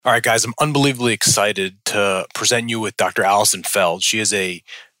All right, guys, I'm unbelievably excited to present you with Dr. Allison Feldt. She is a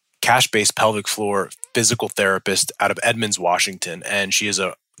cash-based pelvic floor physical therapist out of Edmonds, Washington, and she is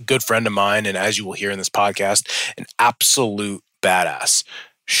a good friend of mine, and as you will hear in this podcast, an absolute badass.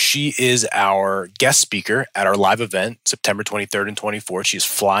 She is our guest speaker at our live event, September 23rd and 24th. She is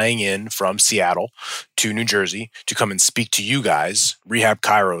flying in from Seattle to New Jersey to come and speak to you guys, Rehab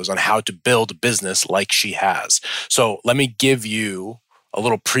Chiros, on how to build a business like she has. So let me give you a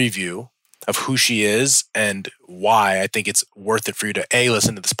little preview of who she is and why I think it's worth it for you to A,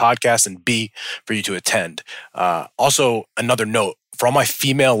 listen to this podcast, and B, for you to attend. Also, another note, for all my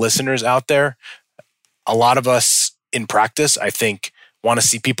female listeners out there, a lot of us in practice, I think, want to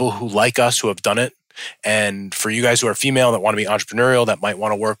see people who like us, who have done it. And for you guys who are female that want to be entrepreneurial, that might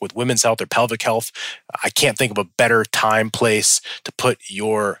want to work with women's health or pelvic health, I can't think of a better time, place to put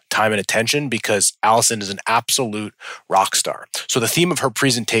your time and attention, because Allison is an absolute rock star. So the theme of her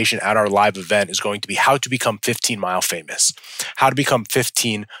presentation at our live event is going to be how to become 15-mile famous. How to become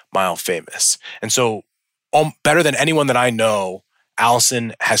 15-mile famous. And so better than anyone that I know,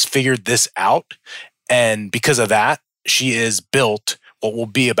 Allison has figured this out. And because of that, she is built what will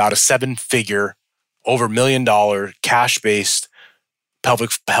be about a 7-figure, over $1 million cash-based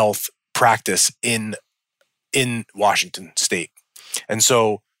pelvic health practice in Washington State. And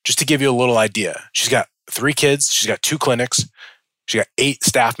so just to give you a little idea, she's got 3 kids, she's got 2 clinics, she's got 8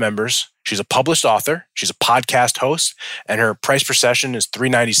 staff members, she's a published author, she's a podcast host, and her price per session is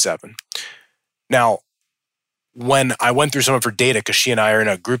 $397. Now, when I went through some of her data, because she and I are in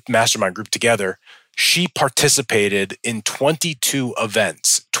a group, mastermind group together, she participated in 22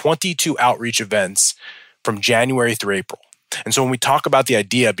 events, 22 outreach events from January through April. And so when we talk about the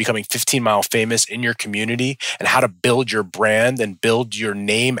idea of becoming 15-mile famous in your community and how to build your brand and build your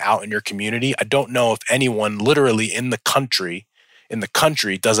name out in your community, I don't know if anyone literally in the country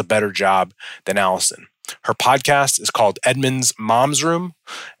does a better job than Allison. Her podcast is called Edmonds Mom's Room,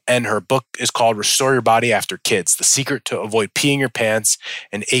 and her book is called Restore Your Body After Kids, The Secret to Avoid Peeing Your Pants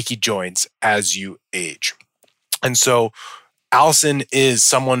and Achy Joints as You Age. And so Allison is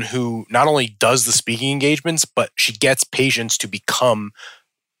someone who not only does the speaking engagements, but she gets patients to become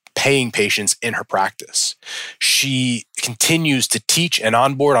paying patients in her practice. She continues to teach and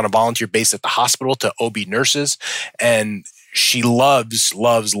onboard on a volunteer basis at the hospital to OB nurses, and she loves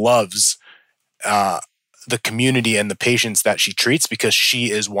the community and the patients that she treats, because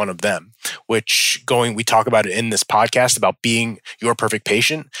she is one of them, we talk about it in this podcast about being your perfect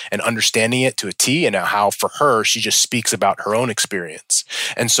patient and understanding it to a T, and how for her, she just speaks about her own experience.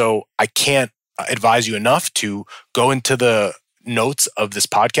 And so I can't advise you enough to go into the notes of this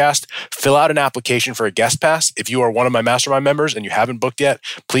podcast, fill out an application for a guest pass. If you are one of my mastermind members and you haven't booked yet,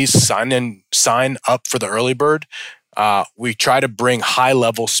 please sign up for the early bird. We try to bring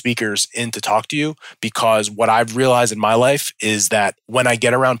high-level speakers in to talk to you, because what I've realized in my life is that when I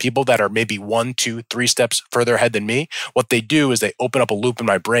get around people that are maybe 1, 2, 3 steps further ahead than me, what they do is they open up a loop in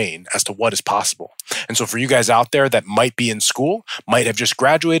my brain as to what is possible. And so for you guys out there that might be in school, might have just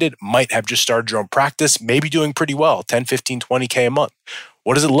graduated, might have just started your own practice, maybe doing pretty well, 10, 15, 20K a month.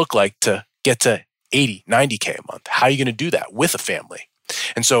 What does it look like to get to 80, 90K a month? How are you going to do that with a family?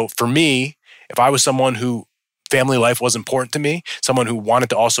 And so for me, if I was someone who family life was important to me, someone who wanted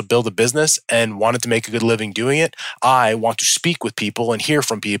to also build a business and wanted to make a good living doing it, I want to speak with people and hear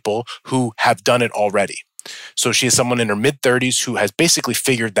from people who have done it already. So she is someone in her mid-30s who has basically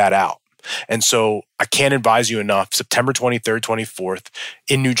figured that out. And so I can't advise you enough, September 23rd, 24th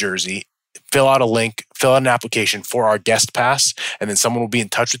in New Jersey, fill out a link, fill out an application for our guest pass, and then someone will be in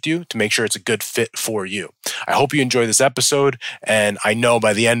touch with you to make sure it's a good fit for you. I hope you enjoy this episode, and I know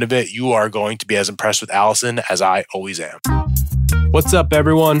by the end of it, you are going to be as impressed with Allison as I always am. What's up,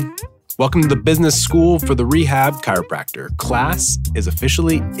 everyone? Welcome to the Business School for the Rehab Chiropractor. Class is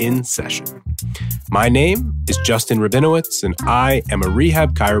officially in session. My name is Justin Rabinowitz, and I am a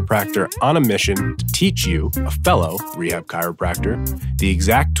rehab chiropractor on a mission to teach you, a fellow rehab chiropractor, the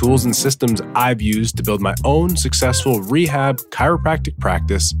exact tools and systems I've used to build my own successful rehab chiropractic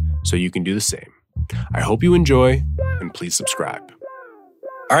practice so you can do the same. I hope you enjoy, and please subscribe.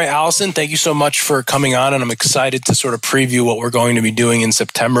 All right, Allison, thank you so much for coming on, and I'm excited to sort of preview what we're going to be doing in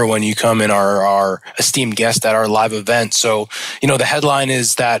September when you come in our esteemed guest at our live event. So, the headline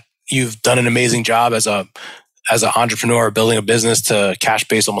is that you've done an amazing job as an entrepreneur building a business to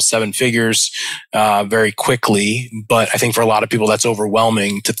cash-based almost 7 figures very quickly. But I think for a lot of people, that's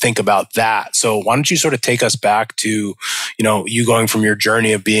overwhelming to think about that. So why don't you sort of take us back to, you going from your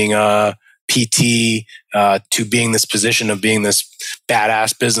journey of being a PT to being this position of being this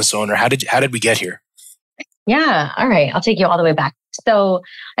badass business owner. How did we get here? Yeah. All right. I'll take you all the way back. So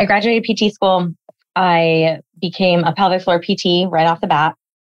I graduated PT school. I became a pelvic floor PT right off the bat.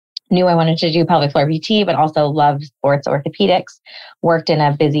 Knew I wanted to do pelvic floor PT, but also loved sports orthopedics. Worked in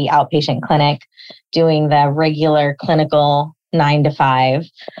a busy outpatient clinic, doing the regular clinical 9 to 5.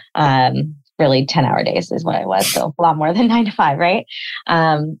 Really 10-hour days is what I was. So a lot more than 9 to 5, right?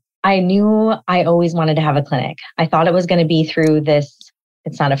 I knew I always wanted to have a clinic. I thought it was going to be through this,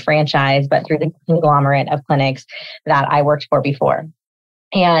 it's not a franchise, but through the conglomerate of clinics that I worked for before.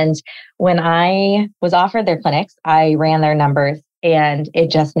 And when I was offered their clinics, I ran their numbers and it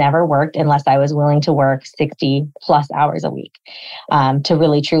just never worked unless I was willing to work 60 plus hours a week to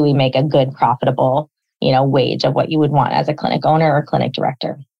really truly make a good profitable, wage of what you would want as a clinic owner or clinic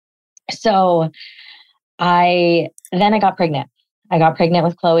director. So I got pregnant. I got pregnant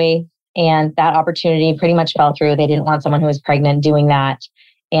with Chloe, and that opportunity pretty much fell through. They didn't want someone who was pregnant doing that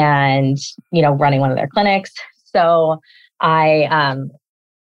and, running one of their clinics. So I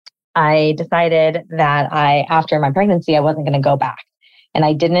decided that after my pregnancy, I wasn't going to go back. And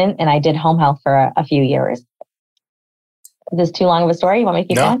I didn't. And I did home health for a few years. Is this too long of a story? You want me to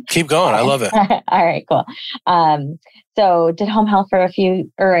keep going? No, keep going. I love it. All right, cool. So did home health for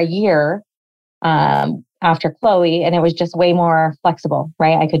a year after Chloe, and it was just way more flexible,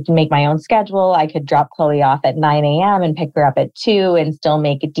 right? I could make my own schedule. I could drop Chloe off at 9 a.m. and pick her up at 2 and still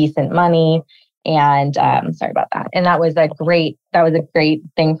make decent money. And sorry about that. And that was a great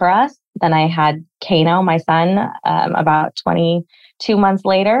thing for us. Then I had Kano, my son, about 22 months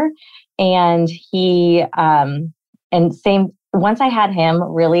later. And once I had him,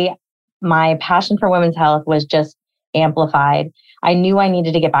 really, my passion for women's health was just amplified. I knew I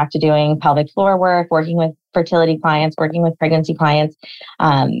needed to get back to doing pelvic floor work, working with fertility clients, working with pregnancy clients.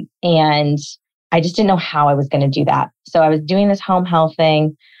 And I just didn't know how I was going to do that. So I was doing this home health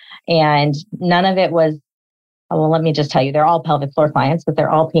thing, and none of it was, well, let me just tell you, they're all pelvic floor clients, but they're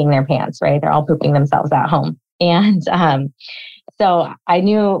all peeing their pants, right? They're all pooping themselves at home. And so I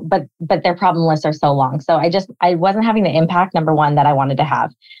knew, but their problem lists are so long. So I wasn't having the impact, number one, that I wanted to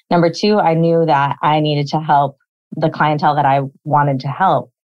have. Number two, I knew that I needed to help the clientele that I wanted to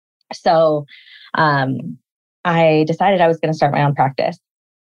help. So I decided I was going to start my own practice.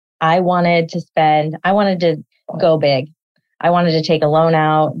 I wanted to go big. I wanted to take a loan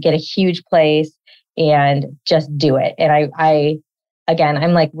out, get a huge place, and just do it. And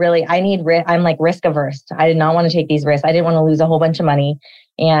I'm like risk averse. I did not want to take these risks. I didn't want to lose a whole bunch of money.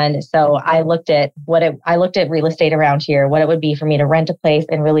 And so I looked at real estate around here, what it would be for me to rent a place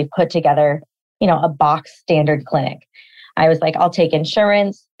and really put together, a box standard clinic. I was like, I'll take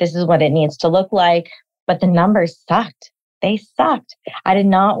insurance. This is what it needs to look like. But the numbers sucked. They sucked. I did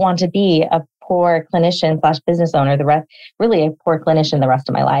not want to be a poor clinician / business owner, really a poor clinician the rest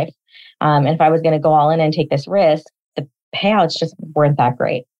of my life. And if I was going to go all in and take this risk, the payouts just weren't that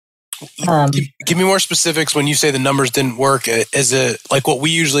great. Give me more specifics when you say the numbers didn't work. Is it like what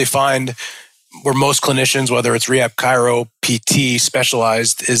we usually find where most clinicians, whether it's rehab, chiro, PT,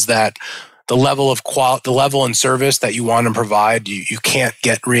 specialized, is that the level of the level and service that you want to provide, you can't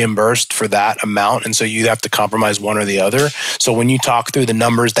get reimbursed for that amount. And so you have to compromise one or the other. So when you talk through the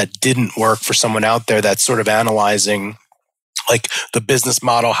numbers that didn't work for someone out there that's sort of analyzing like the business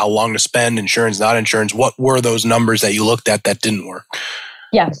model, how long to spend, insurance, not insurance, what were those numbers that you looked at that didn't work?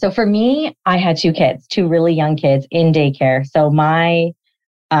 Yeah. So for me, I had 2 kids, 2 really young kids in daycare. So my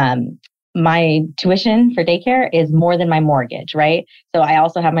tuition for daycare is more than my mortgage, right? So I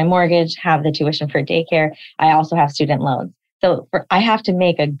also have my mortgage, have the tuition for daycare. I also have student loans. So I have to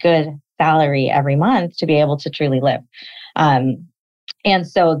make a good salary every month to be able to truly live. And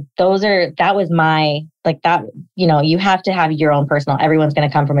so that was my, like that, you have to have your own personal, everyone's going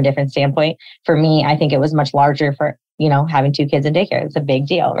to come from a different standpoint. For me, I think it was much larger for, having 2 kids in daycare. It's a big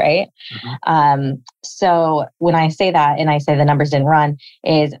deal, right? Mm-hmm. So when I say that and I say the numbers didn't run,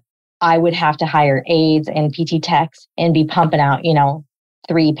 is I would have to hire aides and PT techs and be pumping out,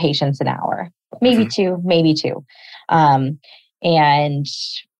 3 patients an hour, maybe mm-hmm. 2. And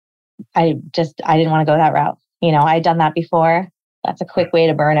I didn't want to go that route. I'd done that before. That's a quick way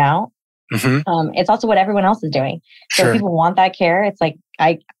to burn out. Mm-hmm. It's also what everyone else is doing. So if people want that care, it's like,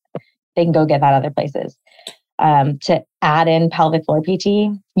 they can go get that other places. To add in pelvic floor PT,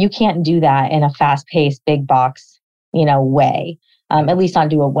 you can't do that in a fast-paced, big box, way, at least not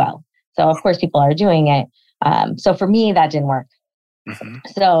do it well. So of course people are doing it. So for me, that didn't work. Mm-hmm.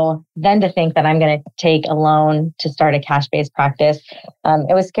 So then to think that I'm going to take a loan to start a cash-based practice,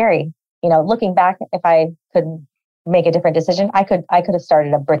 it was scary. Looking back, if I could make a different decision, I could have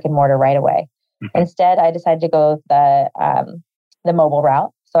started a brick and mortar right away. Mm-hmm. Instead, I decided to go the mobile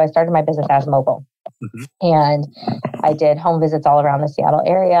route. So I started my business as mobile. Mhm. And I did home visits all around the Seattle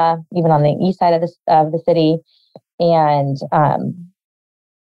area, even on the east side of the city. And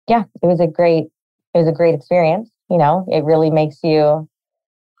yeah, it was a great experience. It really makes you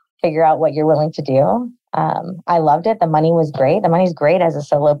figure out what you're willing to do. I loved it. The money was great. The money's great as a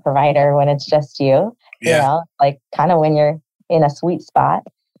solo provider when it's just you, Yeah. like kind of when you're in a sweet spot.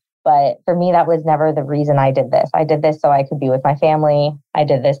 But for me, that was never the reason I did this. I did this so I could be with my family. I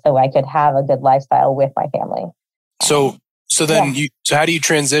did this so I could have a good lifestyle with my family. So then yeah. so how do you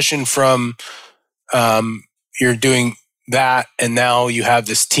transition from you're doing that and now you have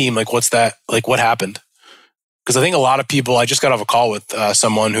this team? Like, what's that? Like, what happened? Because I think a lot of people, I just got off a call with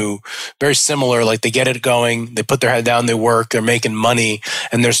someone who very similar, like they get it going, they put their head down, they work, they're making money.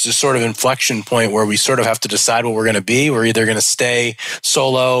 And there's this sort of inflection point where we sort of have to decide what we're going to be. We're either going to stay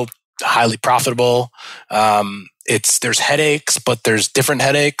solo, highly profitable. There's headaches, but there's different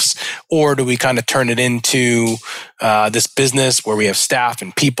headaches. Or do we kind of turn it into this business where we have staff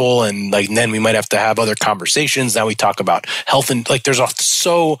and people, and like then we might have to have other conversations. Now we talk about health and like there's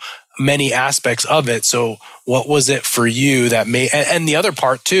so many aspects of it. So what was it for you that made, and the other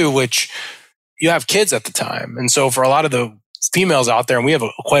part too, which you have kids at the time. And so for a lot of the females out there, and we have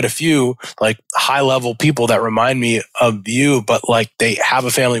quite a few like high level people that remind me of you, but like they have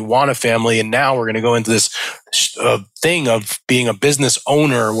a family, want a family. And now we're going to go into this thing of being a business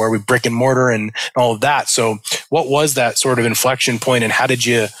owner where we brick and mortar and all of that. So what was that sort of inflection point, and how did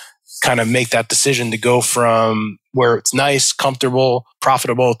you kind of make that decision to go from where it's nice, comfortable,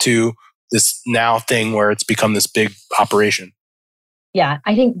 profitable to this now thing where it's become this big operation? Yeah,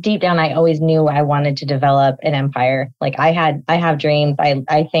 I think deep down, I always knew I wanted to develop an empire. Like I have dreams.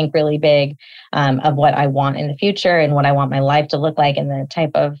 I think really big of what I want in the future and what I want my life to look like and the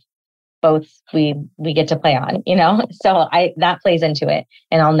type of boats we get to play on, So that plays into it,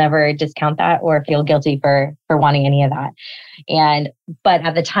 and I'll never discount that or feel guilty for wanting any of that. But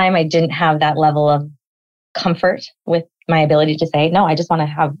at the time, I didn't have that level of comfort with my ability to say, no, I just want to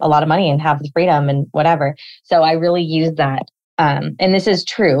have a lot of money and have the freedom and whatever. So I really used that. And this is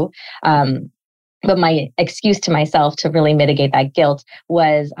true. But my excuse to myself to really mitigate that guilt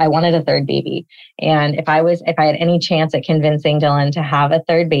was I wanted a third baby. And if I had any chance at convincing Dylan to have a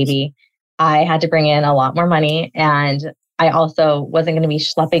third baby, I had to bring in a lot more money. And I also wasn't going to be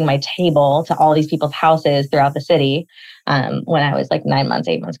schlepping my table to all these people's houses throughout the city when I was like 8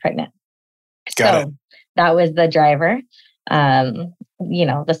 months pregnant. Got it. That was the driver,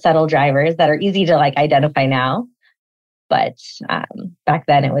 the subtle drivers that are easy to like identify now. But back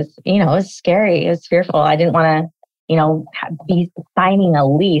then it was, it was scary. It was fearful. I didn't want to, be signing a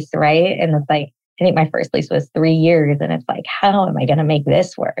lease, right? And it's like, I think my first lease was 3 years. And it's like, how am I going to make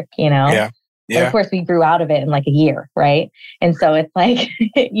this work? Yeah. But of course, we grew out of it in like a year, right? And so it's like,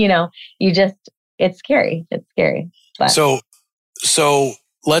 it's scary. It's scary. But. So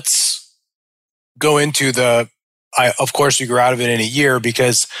let's go into of course, you grew out of it in a year,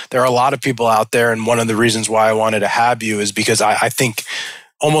 because there are a lot of people out there. And one of the reasons why I wanted to have you is because I think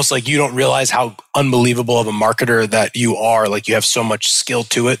almost like you don't realize how unbelievable of a marketer that you are. Like you have so much skill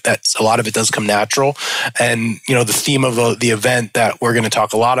to it that a lot of it does come natural. And, the theme of the event that we're going to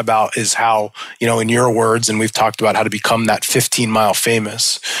talk a lot about is how, in your words, and we've talked about how to become that 15-mile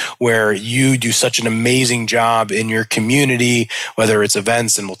famous, where you do such an amazing job in your community, whether it's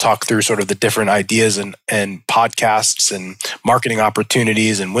events, and we'll talk through sort of the different ideas and podcasts and marketing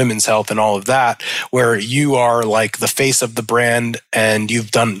opportunities and women's health and all of that, where you are like the face of the brand, and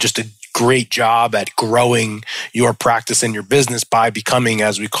you've done just a great job at growing your practice and your business by becoming,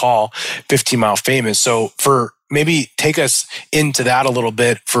 as we call, 15-mile famous. So for maybe take us into that a little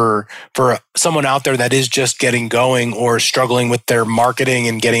bit for someone out there that is just getting going or struggling with their marketing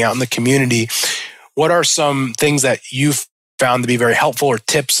and getting out in the community. What are some things that you've found to be very helpful, or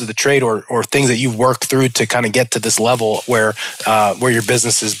tips of the trade, or things that you've worked through to kind of get to this level where your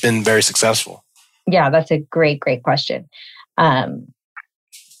business has been very successful? Yeah, that's a great question.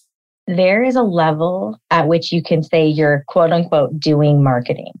 There is a level at which you can say you're quote unquote doing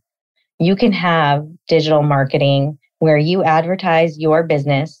marketing. You can have digital marketing where you advertise your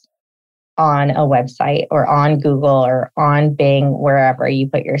business on a website or on Google or on Bing, wherever you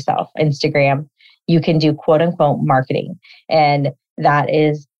put yourself, Instagram. You can do quote unquote marketing. And that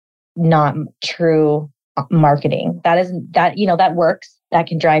is not true marketing. That works. That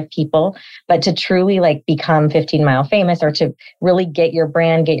can drive people. But to truly like become 15-mile famous, or to really get your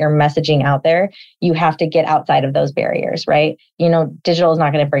brand, get your messaging out there, you have to get outside of those barriers, right? Digital is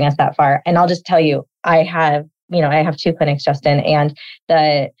not going to bring us that far. And I'll just tell you, I have 2 clinics, Justin, and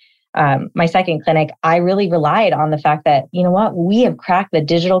my second clinic, I really relied on the fact that, you know what, we have cracked the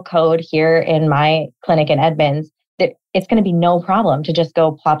digital code here in my clinic in Edmonds, that it's going to be no problem to just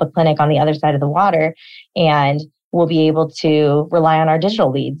go plop a clinic on the other side of the water and we'll be able to rely on our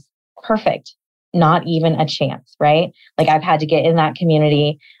digital leads. Perfect. Not even a chance, right? Like I've had to get in that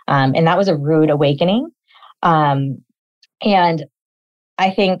community. And that was a rude awakening. And I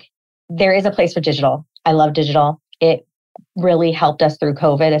think there is a place for digital. I love digital. It really helped us through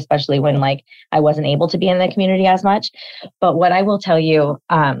COVID, especially when like I wasn't able to be in the community as much. But what I will tell you,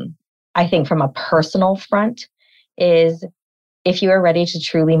 I think from a personal front is if you are ready to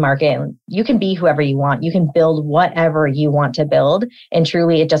truly market, you can be whoever you want. You can build whatever you want to build. And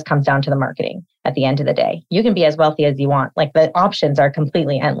truly, it just comes down to the marketing at the end of the day. You can be as wealthy as you want. Like the options are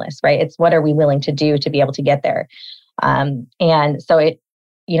completely endless, right? It's what are we willing to do to be able to get there? And so it,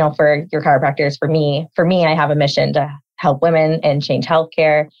 you know, for your chiropractors, for me, I have a mission to help women and change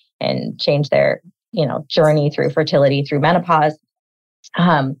healthcare and change their, you know, journey through fertility, through menopause.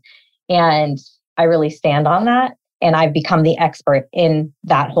 And I really stand on that. And I've become the expert in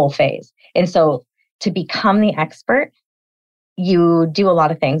that whole phase. And so to become the expert, you do a lot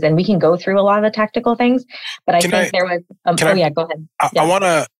of things, and we can go through a lot of the tactical things. But I think there was, go ahead. I want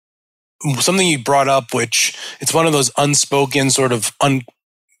to, something you brought up, which it's one of those unspoken sort of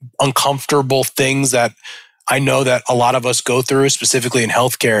uncomfortable things that I know that a lot of us go through, specifically in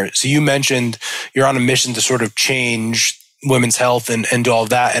healthcare. So you mentioned you're on a mission to sort of change women's health and do all of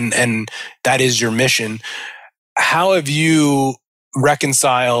that. And that is your mission. How have you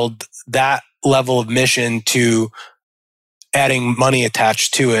reconciled that level of mission to adding money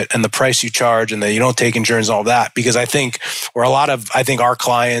attached to it and the price you charge and that you don't take insurance, all that? Because I think where a lot of, I think our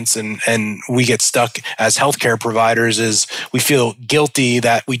clients and we get stuck as healthcare providers is we feel guilty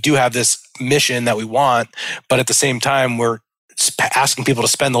that we do have this mission that we want, but at the same time, we're asking people to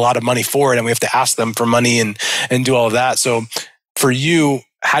spend a lot of money for it and we have to ask them for money and do all of that. So for you,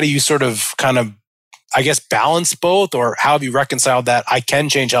 how do you sort of kind of, I guess, balance both, or how have you reconciled that I can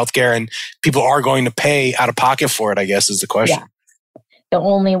change healthcare and people are going to pay out of pocket for it, I guess is the question. Yeah. The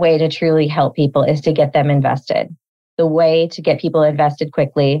only way to truly help people is to get them invested. The way to get people invested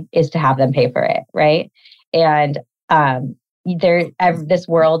quickly is to have them pay for it, right? And this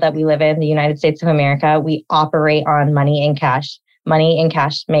world that we live in, the United States of America, we operate on money and cash. Money and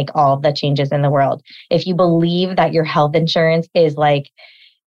cash make all the changes in the world. If you believe that your health insurance is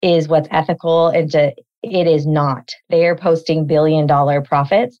what's ethical, and it is not. They are posting billion-dollar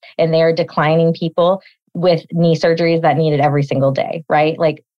profits and they are declining people with knee surgeries that need it every single day, right?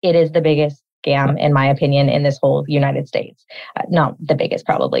 Like it is the biggest scam, in my opinion, in this whole United States. Not the biggest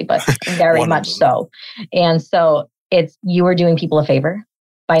probably, but very much so. And so you are doing people a favor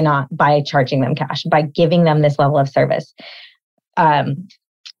by charging them cash, by giving them this level of service. When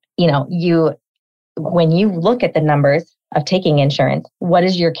you look at the numbers of taking insurance, what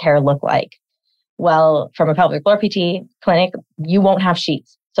does your care look like? Well, from a pelvic floor PT clinic, you won't have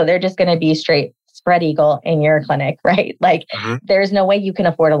sheets. So they're just going to be straight spread eagle in your clinic, right? Like there's no way you can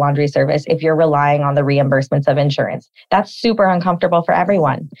afford a laundry service if you're relying on the reimbursements of insurance. That's super uncomfortable for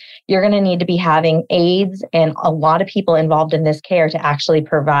everyone. You're going to need to be having aides and a lot of people involved in this care to actually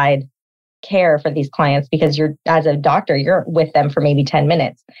provide care for these clients, because as a doctor, you're with them for maybe 10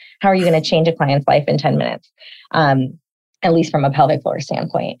 minutes. How are you going to change a client's life in 10 minutes? At least from a pelvic floor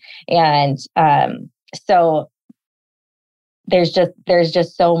standpoint. And so there's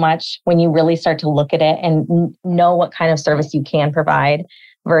just so much when you really start to look at it and know what kind of service you can provide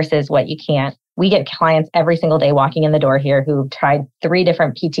versus what you can't. We get clients every single day walking in the door here who've tried 3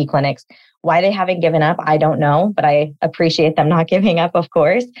 different PT clinics. Why they haven't given up, I don't know, but I appreciate them not giving up, of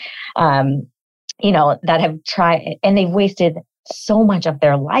course. That have tried, and they've wasted so much of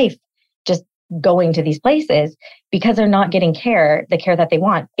their life just going to these places because they're not getting the care that they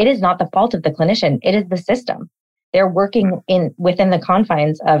want. It is not the fault of the clinician. It is the system. They're working within the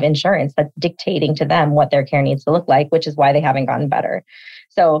confines of insurance that's dictating to them what their care needs to look like, which is why they haven't gotten better.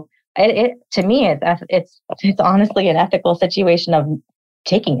 So to me, it's honestly an ethical situation of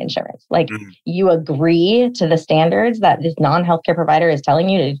taking insurance. Like you agree to the standards that this non-healthcare provider is telling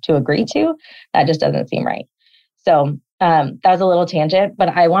you to agree to. That just doesn't seem right. So that was a little tangent, but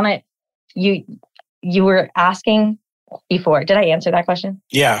I want to. You were asking before. Did I answer that question?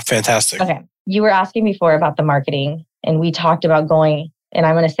 Yeah, fantastic. Okay. You were asking before about the marketing, and we talked about going, and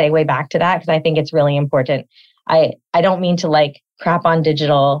I'm going to segue back to that because I think it's really important. I don't mean to like crap on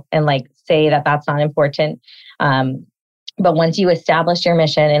digital and like say that that's not important. But once you establish your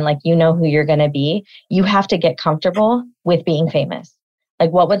mission and like you know who you're going to be, you have to get comfortable with being famous.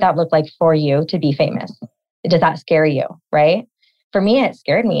 Like what would that look like for you to be famous? Does that scare you? Right? for me, it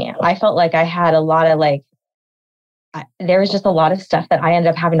scared me. I felt like I had a lot of there was just a lot of stuff that I ended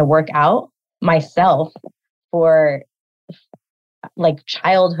up having to work out myself for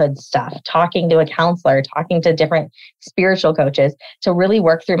childhood stuff, talking to a counselor, talking to different spiritual coaches to really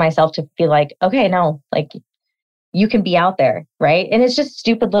work through myself to feel like, okay, no, you can be out there, right? And it's just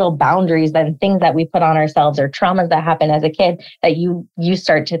stupid little boundaries and things that we put on ourselves or traumas that happen as a kid that you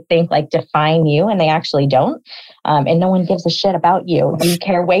start to think define you, and they actually don't. And no one gives a shit about you. You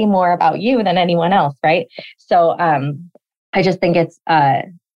care way more about you than anyone else, right? So I just think it's,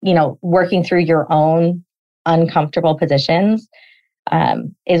 working through your own uncomfortable positions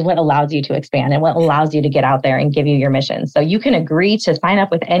is what allows you to expand and what allows you to get out there and give you your mission. So you can agree to sign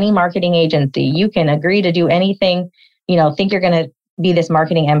up with any marketing agency. You can agree to do anything, think you're going to be this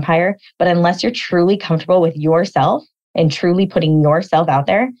marketing empire. But unless you're truly comfortable with yourself and truly putting yourself out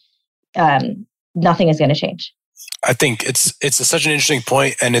there, nothing is going to change. I think it's such an interesting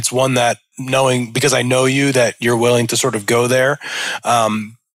point, and it's one that because I know you, that you're willing to sort of go there.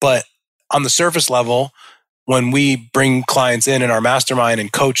 But on the surface level, when we bring clients in our mastermind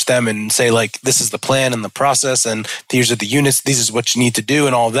and coach them and say, this is the plan and the process, and these are the units, this is what you need to do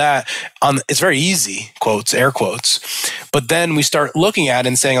and all that, it's very easy, quotes, air quotes. But then we start looking at it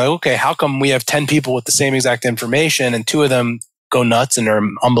and saying, okay, how come we have 10 people with the same exact information and 2 of them go nuts and are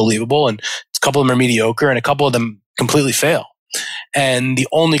unbelievable, and a couple of them are mediocre, and a couple of them completely fail? And the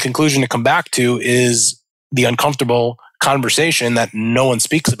only conclusion to come back to is the uncomfortable conversation that no one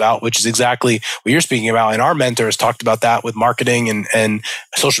speaks about, which is exactly what you're speaking about. And our mentor has talked about that with marketing and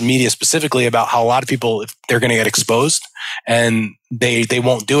social media specifically, about how a lot of people, if they're going to get exposed, and they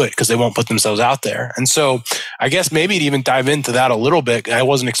won't do it because they won't put themselves out there. And so I guess maybe to even dive into that a little bit, I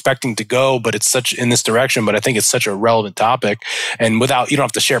wasn't expecting to go, but it's such in this direction, but I think it's such a relevant topic. And you don't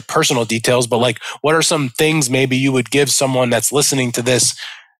have to share personal details, but what are some things maybe you would give someone that's listening to this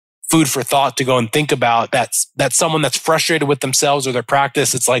food for thought to go and think about, that's someone that's frustrated with themselves or their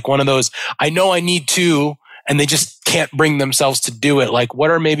practice? It's one of those, I know I need to, and they just can't bring themselves to do it. What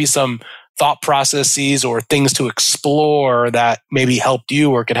are maybe some thought processes or things to explore that maybe helped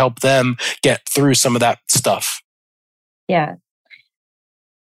you or could help them get through some of that stuff? Yeah.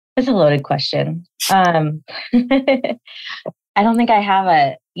 That's a loaded question. I don't think I have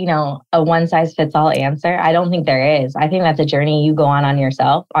a one size fits all answer. I don't think there is. I think that's a journey you go on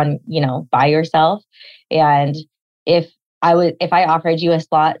yourself, by yourself. And if I offered you a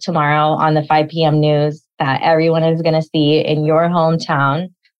slot tomorrow on the 5 p.m. news that everyone is going to see in your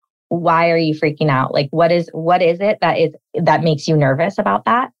hometown, why are you freaking out? What is it that makes you nervous about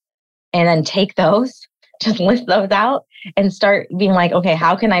that? And then take those, just list those out and start being okay,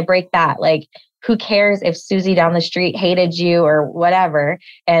 how can I break that? Who cares if Susie down the street hated you or whatever,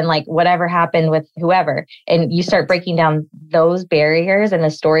 and whatever happened with whoever, and you start breaking down those barriers and the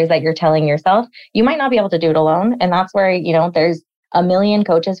stories that you're telling yourself, you might not be able to do it alone. And that's where, there's a million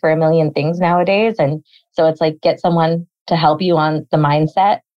coaches for a million things nowadays. And so it's get someone to help you on the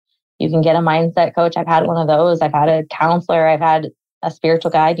mindset. You can get a mindset coach. I've had one of those. I've had a counselor. I've had a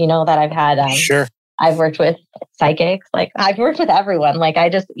spiritual guide, that I've had. Sure. I've worked with psychics. I've worked with everyone. I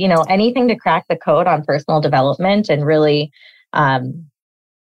just, anything to crack the code on personal development and really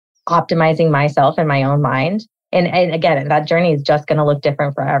optimizing myself and my own mind. And again, that journey is just going to look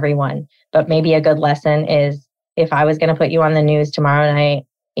different for everyone. But maybe a good lesson is, if I was going to put you on the news tomorrow night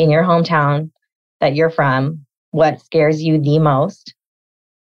in your hometown that you're from, what scares you the most,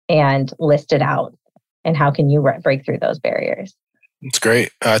 and list it out. And how can you break through those barriers? It's great.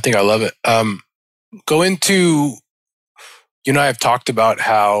 I think I love it. Go into, I've talked about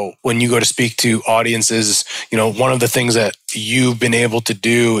how when you go to speak to audiences, one of the things that you've been able to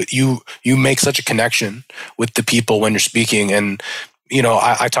do, you make such a connection with the people when you're speaking. And,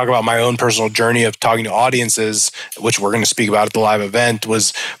 I talk about my own personal journey of talking to audiences, which we're going to speak about at the live event,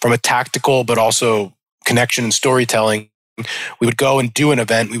 was from a tactical, but also connection and storytelling. We would go and do an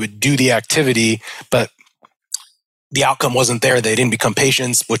event, we would do the activity, but the outcome wasn't there. They didn't become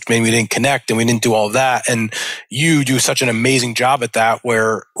patients, which meant we didn't connect and we didn't do all of that. And you do such an amazing job at that,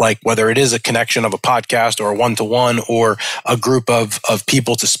 where whether it is a connection of a podcast or a one-to-one or a group of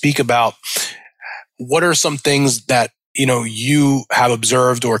people to speak about, what are some things that, you have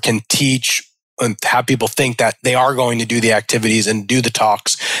observed or can teach and have people think that they are going to do the activities and do the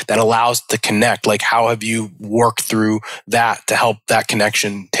talks that allows to connect? How have you worked through that to help that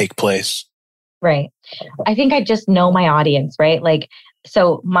connection take place? Right. I think I just know my audience, right?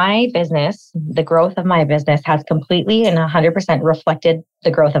 So my business, the growth of my business has completely and 100% reflected the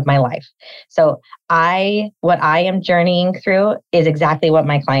growth of my life. So what I am journeying through is exactly what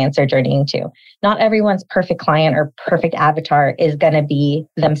my clients are journeying to. Not everyone's perfect client or perfect avatar is going to be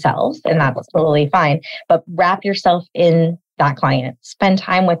themselves, and that's totally fine. But wrap yourself in that client. Spend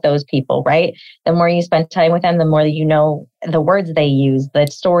time with those people, right? The more you spend time with them, the more you know the words they use, the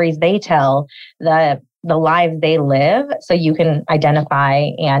stories they tell, the lives they live, so you can identify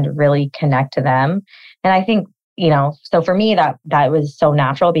and really connect to them. And I think, so for me, that was so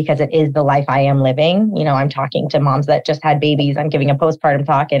natural because it is the life I am living. I'm talking to moms that just had babies. I'm giving a postpartum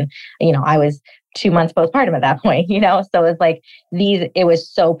talk, and, I was 2 months postpartum at that point, so it's like it was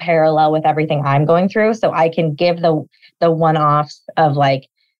so parallel with everything I'm going through. So I can give the one-offs of like,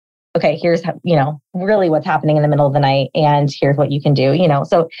 okay, here's, really what's happening in the middle of the night, and here's what you can do,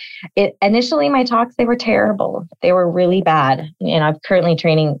 So initially my talks, they were terrible. They were really bad. And I'm currently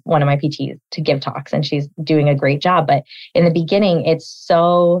training one of my PTs to give talks, and she's doing a great job. But in the beginning, it's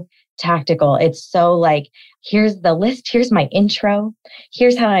so tactical. It's so like, here's the list. Here's my intro.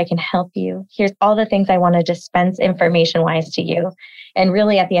 Here's how I can help you. Here's all the things I want to dispense information wise to you. And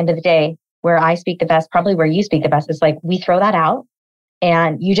really at the end of the day, where I speak the best, probably where you speak the best, is like, we throw that out.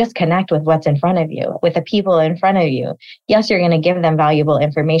 And you just connect with what's in front of you, with the people in front of you. Yes, you're going to give them valuable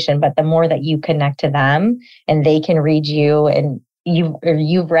information, but the more that you connect to them and they can read you and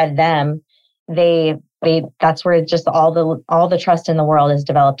you've read them, that's where just all the trust in the world is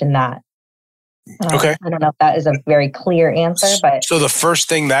developed in that. Okay. I don't know if that is a very clear answer, but. So the first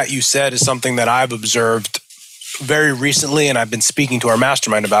thing that you said is something that I've observed very recently, and I've been speaking to our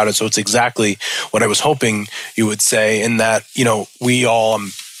mastermind about it. So it's exactly what I was hoping you would say, in that, we all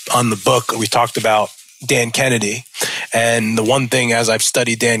on the book, we talked about Dan Kennedy. And the one thing, as I've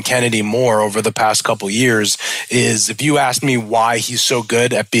studied Dan Kennedy more over the past couple of years, is if you ask me why he's so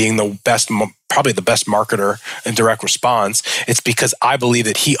good at being the best, probably the best marketer in direct response, it's because I believe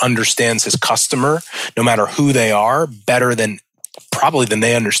that he understands his customer, no matter who they are, better than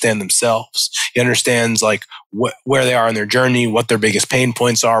they understand themselves. He understands like where they are in their journey, what their biggest pain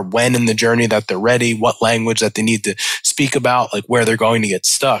points are, when in the journey that they're ready, what language that they need to speak about, like where they're going to get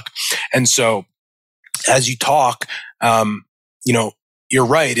stuck. And so as you talk, you're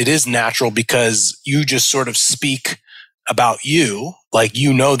right. It is natural because you just sort of speak about you, like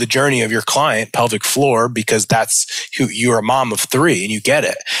the journey of your client, pelvic floor, because that's who you're, a mom of 3 and you get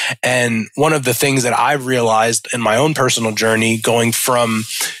it. And one of the things that I've realized in my own personal journey, going from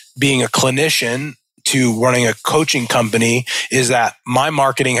being a clinician to running a coaching company, is that my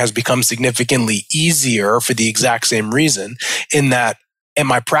marketing has become significantly easier for the exact same reason, in that in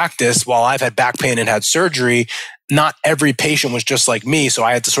my practice, while I've had back pain and had surgery, not every patient was just like me. So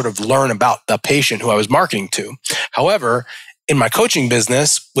I had to sort of learn about the patient who I was marketing to. However, in my coaching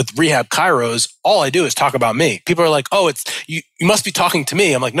business with Rehab Chiros, all I do is talk about me. People are like, "Oh, it's you must be talking to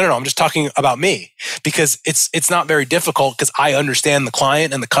me." I'm like, no, I'm just talking about me, because it's not very difficult, because I understand the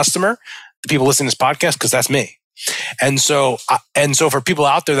client and the customer, the people listening to this podcast, because that's me. And so for people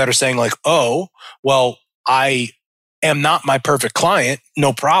out there that are saying like, "Oh, well, I am not my perfect client,"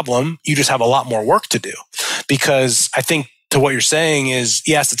 no problem. You just have a lot more work to do. Because I think to what you're saying is,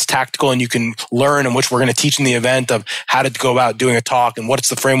 yes, it's tactical and you can learn, and which we're going to teach in the event, of how to go about doing a talk and what's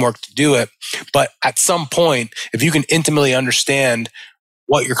the framework to do it. But at some point, if you can intimately understand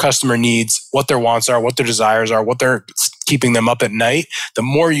what your customer needs, what their wants are, what their desires are, what they're keeping them up at night, the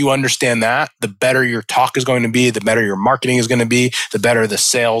more you understand that, the better your talk is going to be, the better your marketing is going to be, the better the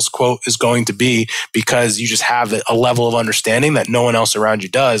sales quote is going to be, because you just have a level of understanding that no one else around you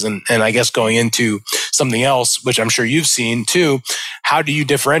does. And I guess going into something else, which I'm sure you've seen too, how do you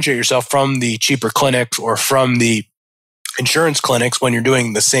differentiate yourself from the cheaper clinics or from the insurance clinics when you're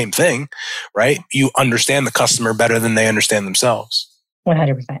doing the same thing, right? You understand the customer better than they understand themselves.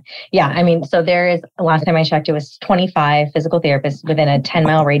 100%. Yeah. I mean, so there is, last time I checked, it was 25 physical therapists within a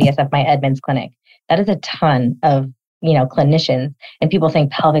 10-mile radius of my Edmonds clinic. That is a ton of, clinicians. And people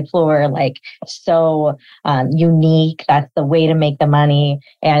think pelvic floor, like so unique. That's the way to make the money.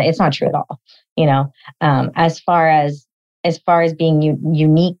 And it's not true at all. As far as being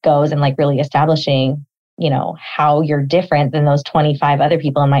unique goes, and like really establishing, how you're different than those 25 other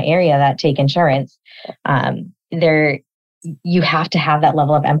people in my area that take insurance, you have to have that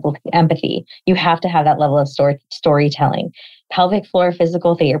level of empathy. You have to have that level of storytelling. Pelvic floor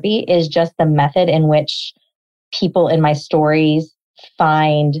physical therapy is just the method in which people in my stories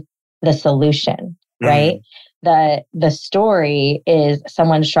find the solution, right? The story is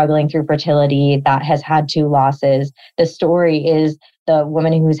someone struggling through fertility that has had 2 losses. The story is the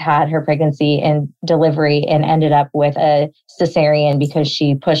woman who's had her pregnancy and delivery and ended up with a cesarean because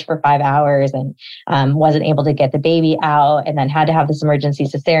she pushed for 5 hours and wasn't able to get the baby out, and then had to have this emergency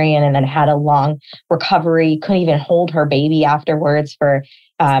cesarean, and then had a long recovery, couldn't even hold her baby afterwards for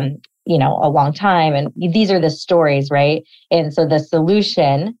a long time. And these are the stories, right? And so the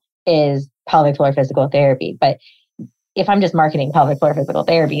solution is pelvic floor physical therapy. But if I'm just marketing pelvic floor physical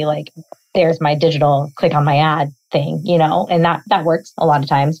therapy, like, there's my digital click on my ad thing, and that works a lot of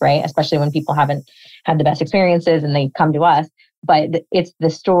times, right? Especially when people haven't had the best experiences and they come to us. But it's the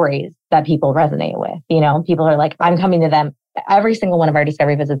stories that people resonate with. People are like, I'm coming to them. Every single one of our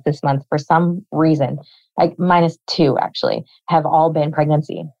discovery visits this month, for some reason, like -2 actually, have all been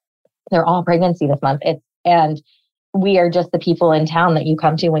pregnancy. They're all pregnancy this month. And we are just the people in town that you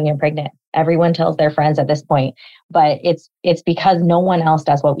come to when you're pregnant. Everyone tells their friends at this point, but it's because no one else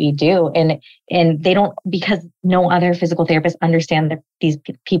does what we do. And they don't, because no other physical therapists understand these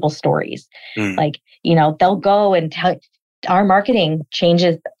people's stories. They'll go and tell. Our marketing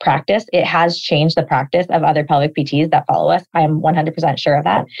changes practice. It has changed the practice of other pelvic PTs that follow us. I am 100% sure of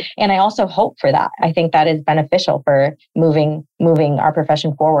that. And I also hope for that. I think that is beneficial for moving our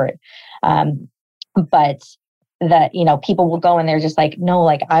profession forward. But that, people will go and they're just like, no,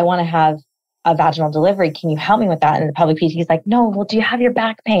 like, I want to have a vaginal delivery. Can you help me with that? And the pelvic PT is like, no, well, do you have your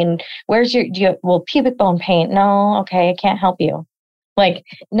back pain? Pubic bone pain? No. Okay. I can't help you. Like,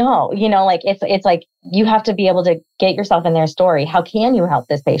 no, it's like, you have to be able to get yourself in their story. How can you help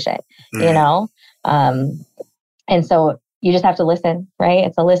this patient? And so you just have to listen, right?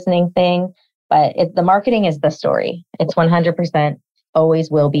 It's a listening thing, but the marketing is the story. It's 100% always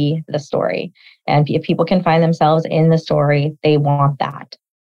will be the story. And if people can find themselves in the story, they want that.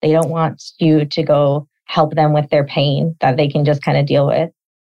 They don't want you to go help them with their pain that they can just kind of deal with.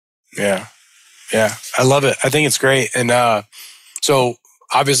 Yeah. I love it. I think it's great. And so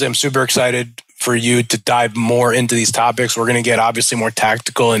obviously I'm super excited for you to dive more into these topics. We're going to get obviously more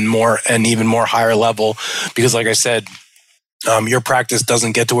tactical and even more higher level, because like I said, your practice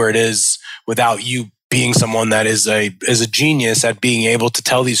doesn't get to where it is without you being someone that is a genius at being able to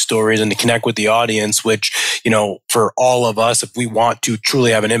tell these stories and to connect with the audience, which, for all of us, if we want to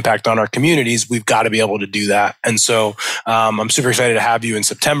truly have an impact on our communities, we've got to be able to do that. And so I'm super excited to have you in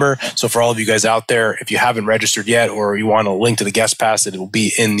September. So for all of you guys out there, if you haven't registered yet, or you want a link to the guest pass, it will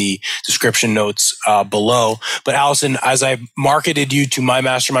be in the description notes below. But Allison, as I've marketed you to my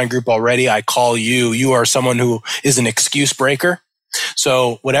mastermind group already, I call you are someone who is an excuse breaker.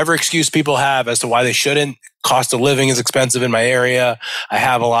 So whatever excuse people have as to why they shouldn't, cost of living is expensive in my area. I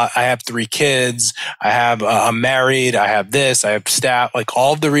have 3 kids. I'm married. I have this, I have staff, like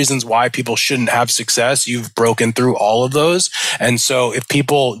all of the reasons why people shouldn't have success. You've broken through all of those. And so if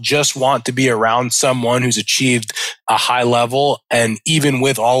people just want to be around someone who's achieved a high level, and even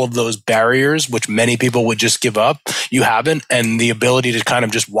with all of those barriers, which many people would just give up, you haven't, and the ability to kind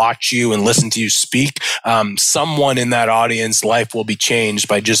of just watch you and listen to you speak, someone in that audience life will be changed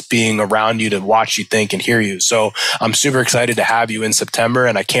by just being around you to watch you think and hear you. So I'm super excited to have you in September,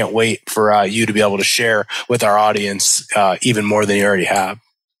 and I can't wait for you to be able to share with our audience even more than you already have.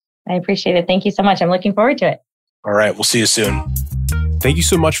 I appreciate it. Thank you so much. I'm looking forward to it. All right. We'll see you soon. Thank you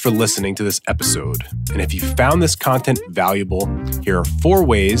so much for listening to this episode. And if you found this content valuable, here are 4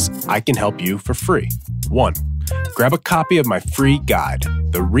 ways I can help you for free. 1, grab a copy of my free guide,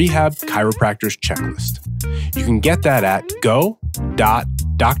 the Rehab Chiropractor's Checklist. You can get that at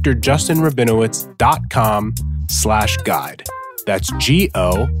go.drjustinrabinowitz.com/guide. That's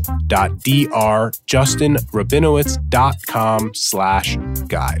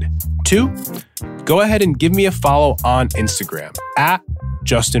go.drjustinrabinowitz.com/guide. 2, go ahead and give me a follow on Instagram at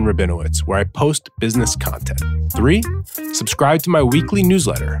Justin Rabinowitz, where I post business content. 3, subscribe to my weekly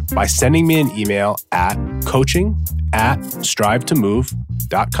newsletter by sending me an email at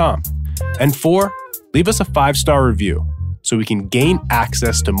coaching@strivetomove.com. And 4, leave us a 5-star review so we can gain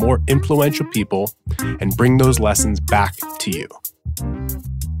access to more influential people and bring those lessons back to you.